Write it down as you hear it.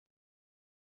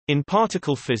In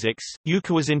particle physics,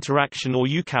 Yukawa's interaction or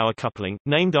Yukawa coupling,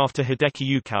 named after Hideki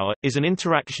Yukawa, is an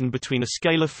interaction between a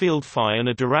scalar field phi and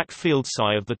a Dirac field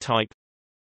psi of the type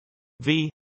V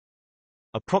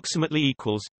approximately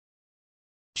equals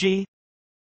G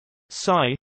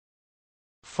psi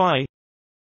phi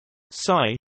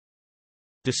psi.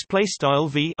 Display style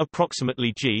V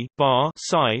approximately G bar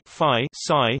psi phi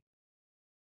psi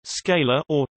scalar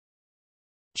or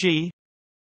G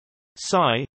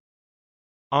psi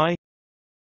I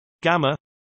gamma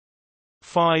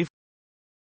 5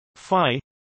 phi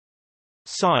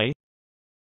psi.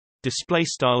 Display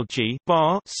style G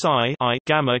bar psi I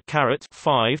gamma caret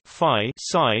 5 phi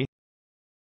psi.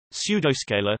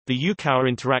 Pseudoscalar. The Yukawa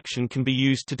interaction can be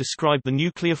used to describe the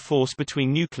nuclear force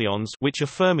between nucleons, which are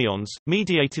fermions,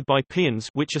 mediated by pions,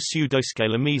 which are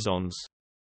pseudoscalar mesons.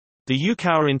 The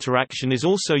Yukawa interaction is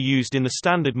also used in the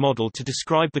Standard Model to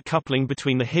describe the coupling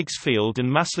between the Higgs field and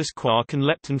massless quark and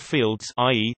lepton fields,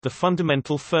 i.e., the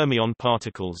fundamental fermion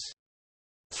particles.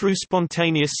 Through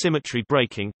spontaneous symmetry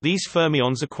breaking, these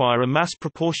fermions acquire a mass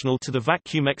proportional to the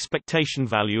vacuum expectation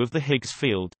value of the Higgs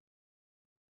field.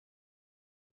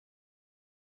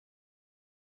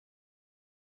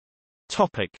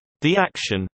 The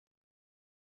action.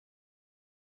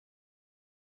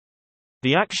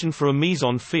 The action for a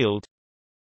meson field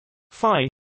phi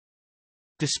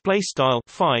display style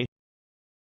phi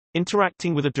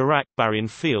interacting with a Dirac baryon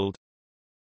field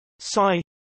psi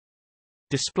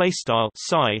display style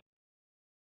psi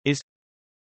is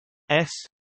S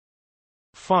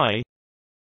phi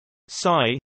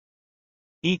psi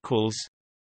equals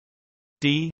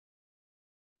d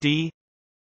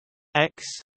x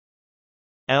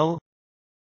L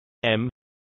M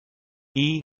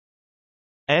E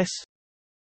S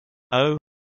O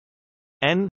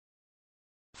N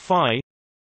phi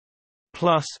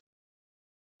plus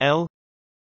L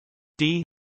D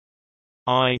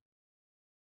I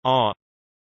R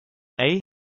A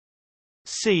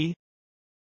C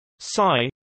psi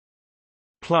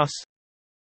plus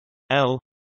L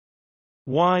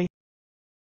Y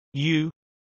U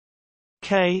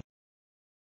K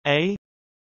A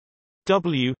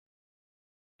W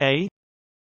A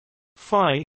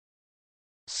phi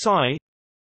psi.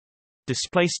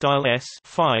 Display style S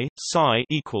phi psi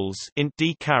equals int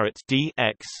d caret d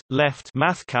x left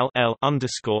mathcal L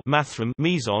underscore mathrm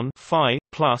meson phi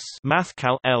plus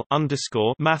mathcal L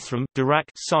underscore mathrm Dirac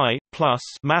psi plus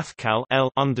mathcal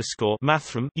L underscore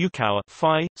mathrm Yukawa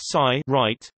phi psi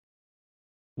right,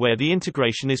 where the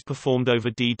integration is performed over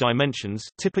d dimensions,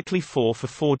 typically 4 for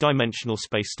 4-dimensional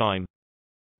spacetime.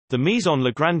 The meson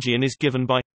Lagrangian is given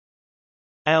by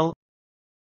L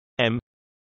M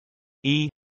E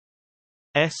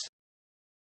S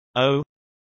O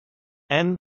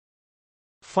N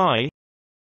phi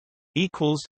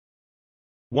equals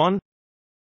 1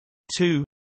 2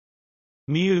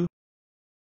 mu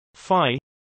phi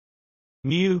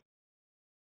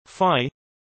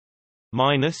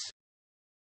minus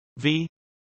V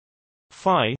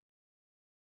phi.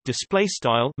 Display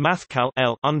style mathcal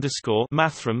L underscore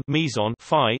mathrm meson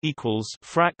phi equals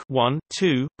frac 1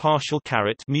 2 partial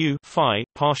caret mu phi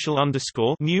partial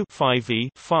underscore mu phi V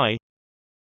phi.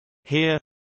 Here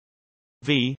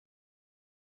V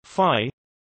phi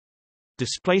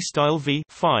display style V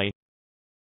phi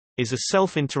is a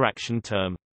self-interaction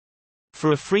term.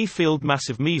 For a free field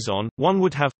massive meson, one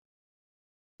would have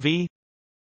V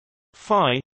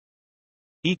phi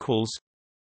equals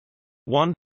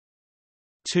 1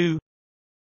 2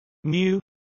 mu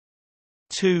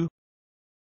 2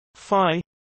 phi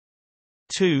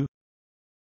 2.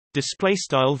 Display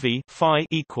style V phi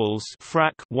equals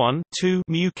frac 1 2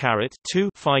 mu caret 2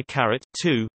 phi caret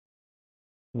 2,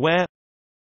 where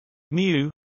mu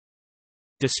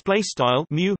display style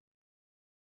mu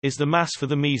is the mass for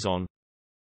the meson.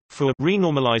 For a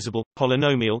renormalizable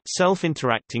polynomial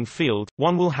self-interacting field,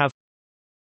 one will have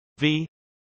V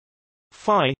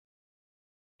phi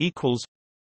equals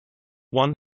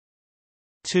 1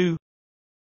 2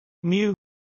 mu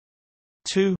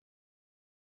 2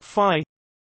 phi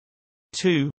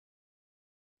 2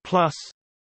 plus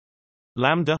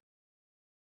lambda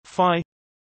phi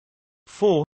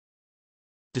 4.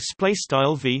 Display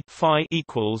style V phi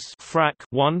equals frac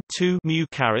 1 2 mu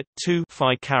caret 2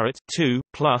 phi caret 2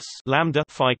 plus lambda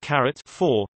phi caret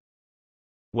 4,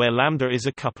 where lambda is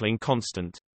a coupling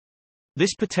constant.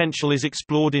 This potential is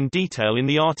explored in detail in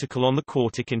the article on the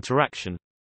quartic interaction.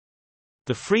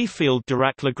 The free field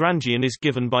Dirac Lagrangian is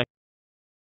given by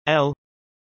L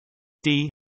D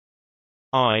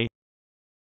I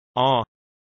R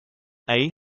A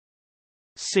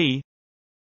C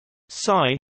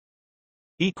psi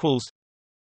equals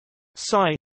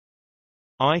psi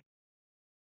I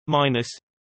minus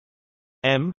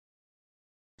M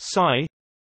psi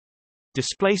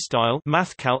display style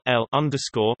mathcal L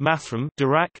underscore mathrm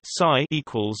Dirac psi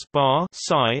equals bar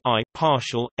psi I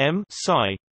partial M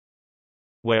psi,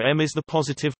 where M is the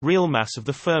positive real mass of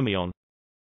the fermion.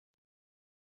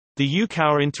 The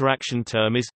Yukawa interaction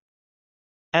term is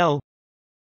L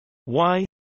Y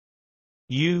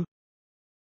U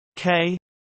K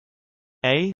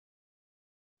A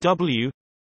W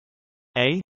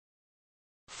A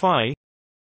phi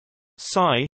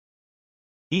psi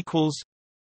equals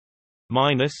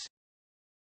minus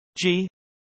G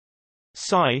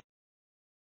psi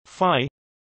phi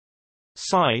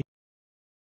psi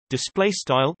display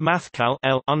style mathcal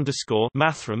L underscore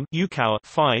mathrm Yukawa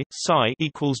phi psi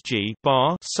equals G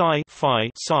bar psi phi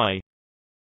psi,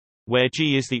 where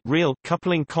G is the real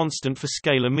coupling constant for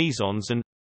scalar mesons and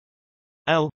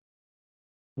L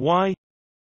Y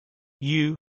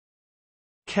U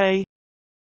K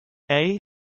A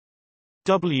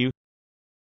W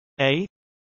A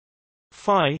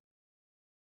phi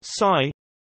psi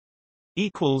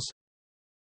equals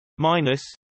minus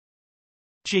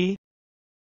G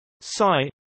psi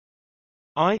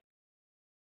I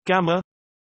gamma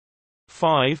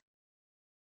 5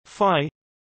 phi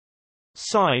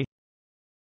psi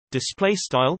display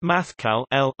style mathcal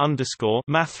L underscore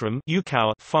mathrm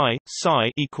Yukawa phi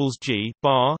psi equals G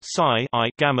bar psi I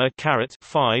gamma caret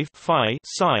 5 phi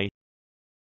psi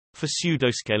for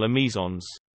pseudoscalar mesons.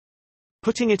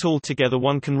 Putting it all together,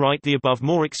 one can write the above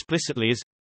more explicitly as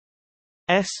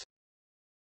S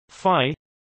phi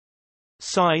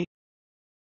psi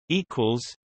equals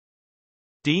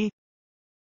D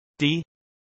D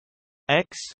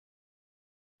X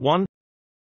 1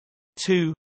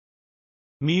 2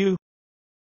 mu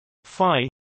phi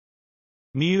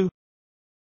mu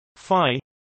phi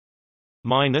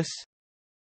minus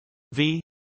V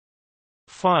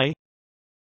phi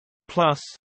plus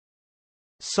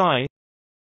psi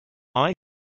I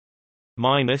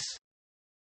minus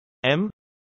M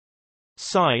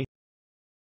psi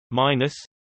minus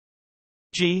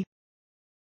G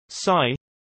psi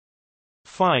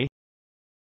phi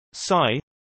psi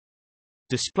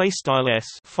display style S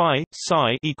phi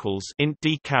psi equals int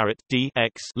D caret D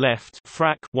X left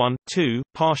frac 1 2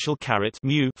 partial caret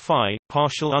mu phi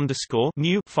partial underscore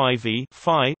mu phi V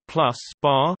phi plus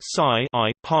bar psi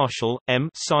I partial M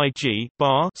psi G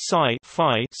bar psi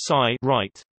phi psi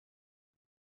right.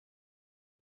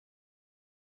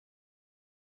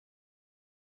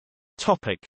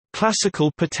 Topic: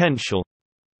 Classical potential.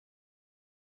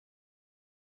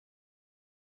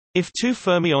 If two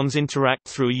fermions interact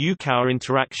through a Yukawa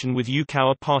interaction with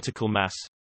Yukawa particle mass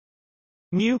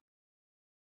mu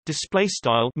display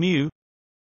style mu,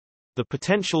 the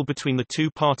potential between the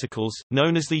two particles,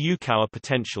 known as the Yukawa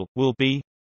potential, will be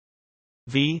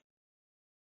V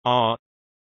R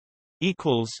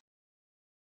equals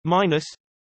minus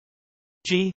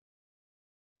G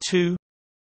 2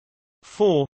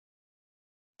 4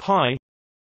 pi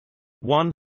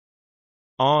 1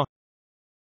 R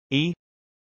E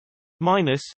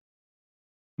minus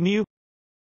mu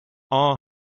R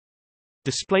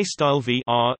display style V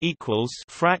R equals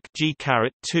frac G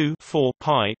caret 2 4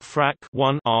 pi frac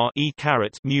 1 R E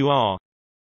caret mu R,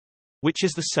 which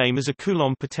is the same as a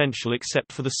Coulomb potential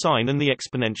except for the sign and the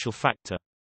exponential factor.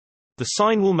 The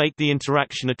sign will make the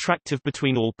interaction attractive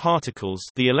between all particles.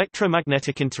 The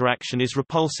electromagnetic interaction is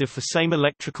repulsive for same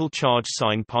electrical charge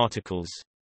sign particles.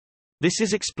 This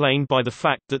is explained by the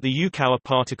fact that the Yukawa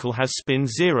particle has spin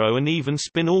 0 and even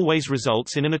spin always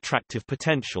results in an attractive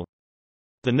potential.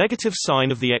 The negative sign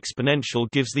of the exponential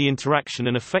gives the interaction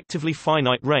an effectively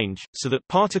finite range, so that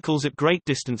particles at great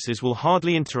distances will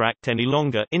hardly interact any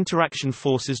longer. Interaction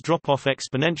forces drop off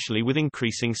exponentially with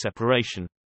increasing separation.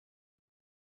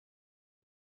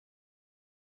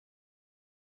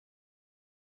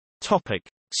 Topic: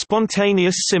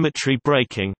 Spontaneous symmetry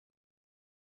breaking.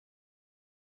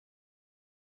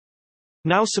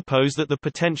 Now suppose that the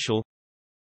potential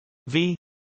V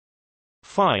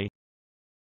phi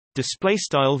display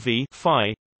style V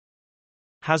phi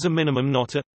has a minimum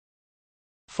not at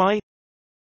phi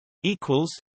equals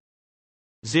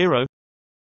 0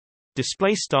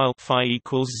 display style phi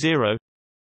equals 0,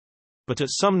 but at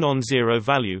some non-zero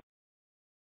value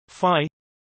phi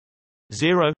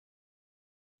 0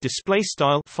 display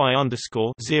style phi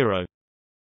underscore 0.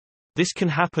 This can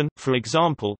happen, for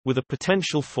example, with a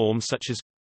potential form such as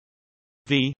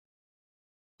V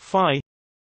phi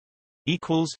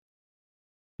equals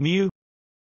mu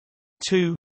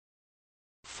 2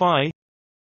 phi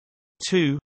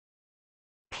 2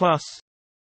 plus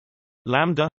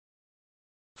lambda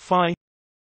phi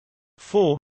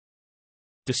 4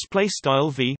 display style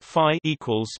v phi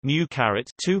equals mu caret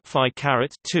 2 phi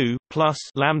caret 2 plus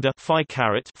lambda phi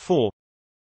caret 4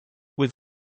 with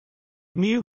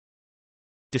mu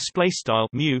display style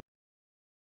mu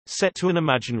set to an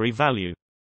imaginary value.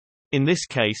 In this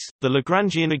case, the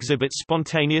Lagrangian exhibits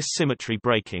spontaneous symmetry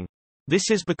breaking.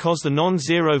 This is because the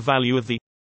non-zero value of the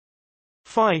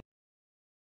phi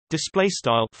display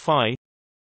style phi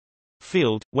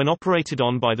field, when operated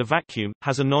on by the vacuum,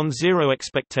 has a non-zero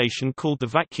expectation called the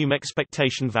vacuum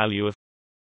expectation value of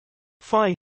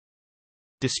phi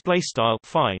display style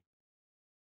phi.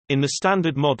 In the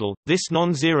Standard Model, this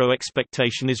non-zero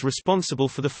expectation is responsible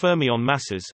for the fermion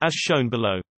masses, as shown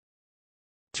below.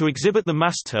 To exhibit the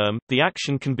mass term, the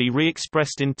action can be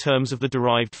re-expressed in terms of the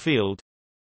derived field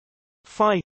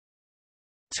phi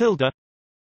tilde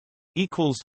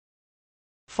equals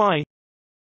phi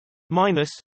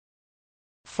minus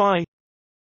phi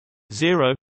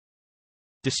 0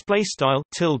 display style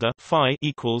tilde phi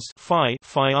equals phi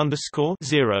underscore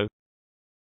 0,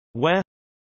 where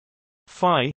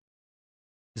phi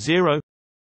 0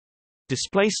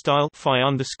 display style phi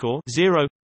underscore 0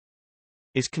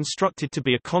 is constructed to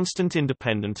be a constant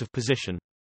independent of position.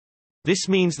 This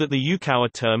means that the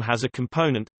Yukawa term has a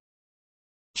component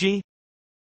g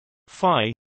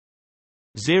phi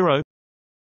 0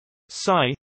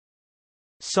 psi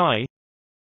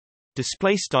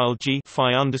display style g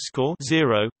phi underscore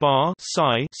 0 bar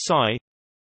psi,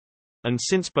 and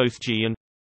since both g and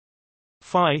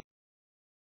phi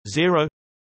 0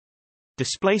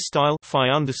 display style phi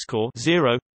underscore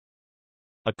 0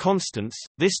 are constants,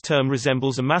 this term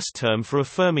resembles a mass term for a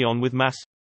fermion with mass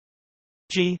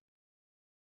g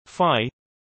phi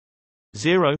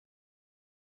 0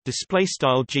 display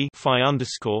style g phi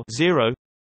underscore 0.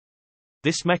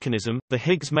 This mechanism, the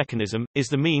Higgs mechanism, is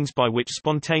the means by which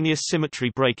spontaneous symmetry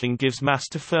breaking gives mass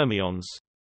to fermions.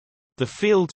 The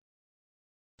field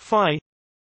phi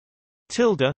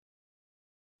tilde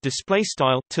display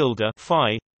style tilde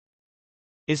phi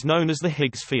is known as the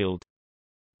Higgs field.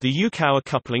 The Yukawa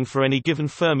coupling for any given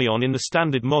fermion in the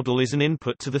Standard Model is an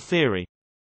input to the theory.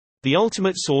 The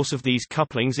ultimate source of these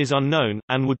couplings is unknown,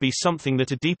 and would be something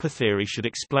that a deeper theory should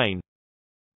explain.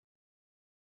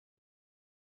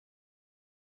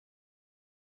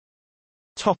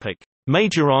 Topic: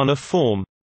 Majorana form.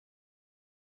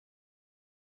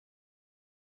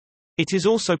 It is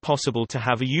also possible to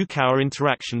have a Yukawa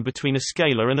interaction between a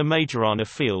scalar and a Majorana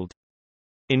field.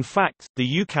 In fact, the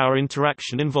Yukawa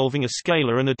interaction involving a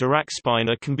scalar and a Dirac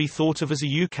spinor can be thought of as a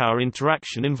Yukawa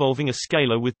interaction involving a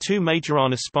scalar with two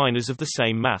Majorana spinors of the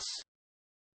same mass.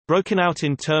 Broken out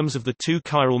in terms of the two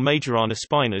chiral Majorana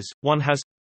spinors, one has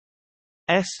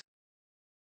s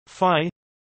phi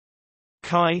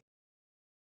chi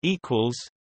equals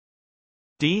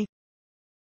d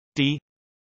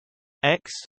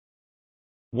x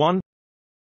 1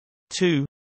 2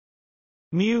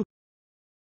 mu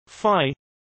phi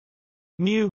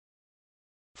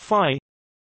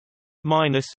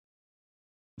minus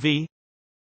v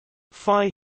phi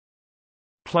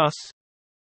plus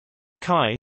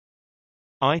chi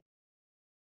I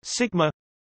sigma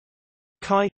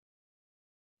chi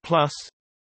plus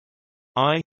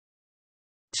I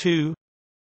 2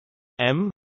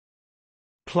 m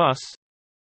plus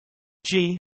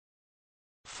g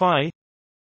phi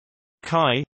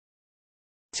chi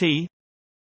t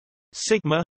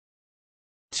sigma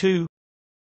 2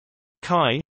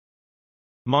 chi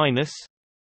minus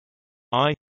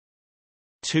I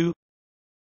 2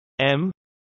 m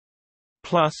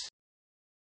plus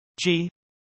g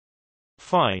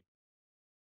phi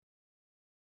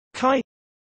chi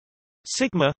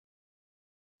sigma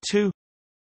 2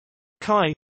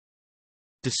 chi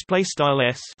display style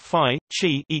s phi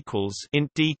chi equals int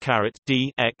d caret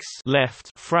d x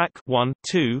left frac 1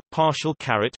 2 partial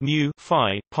caret mu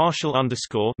phi partial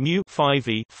underscore mu phi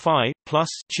v phi plus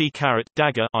chi caret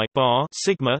dagger I bar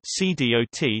sigma c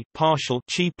dot partial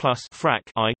chi plus frac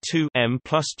I 2 m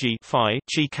plus g phi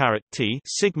chi caret t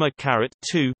sigma caret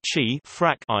 2 chi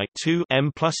frac I 2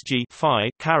 m plus g phi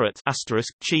caret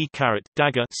asterisk chi caret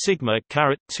dagger sigma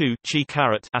caret 2 chi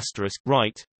caret asterisk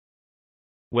right,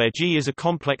 where G is a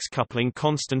complex coupling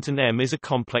constant and M is a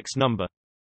complex number.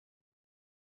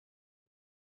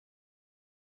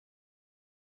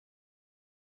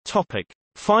 Topic: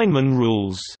 Feynman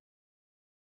rules.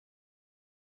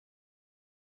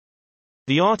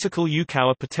 The article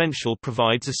Yukawa potential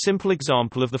provides a simple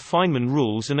example of the Feynman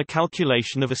rules and a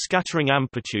calculation of a scattering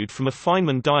amplitude from a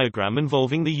Feynman diagram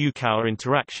involving the Yukawa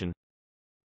interaction.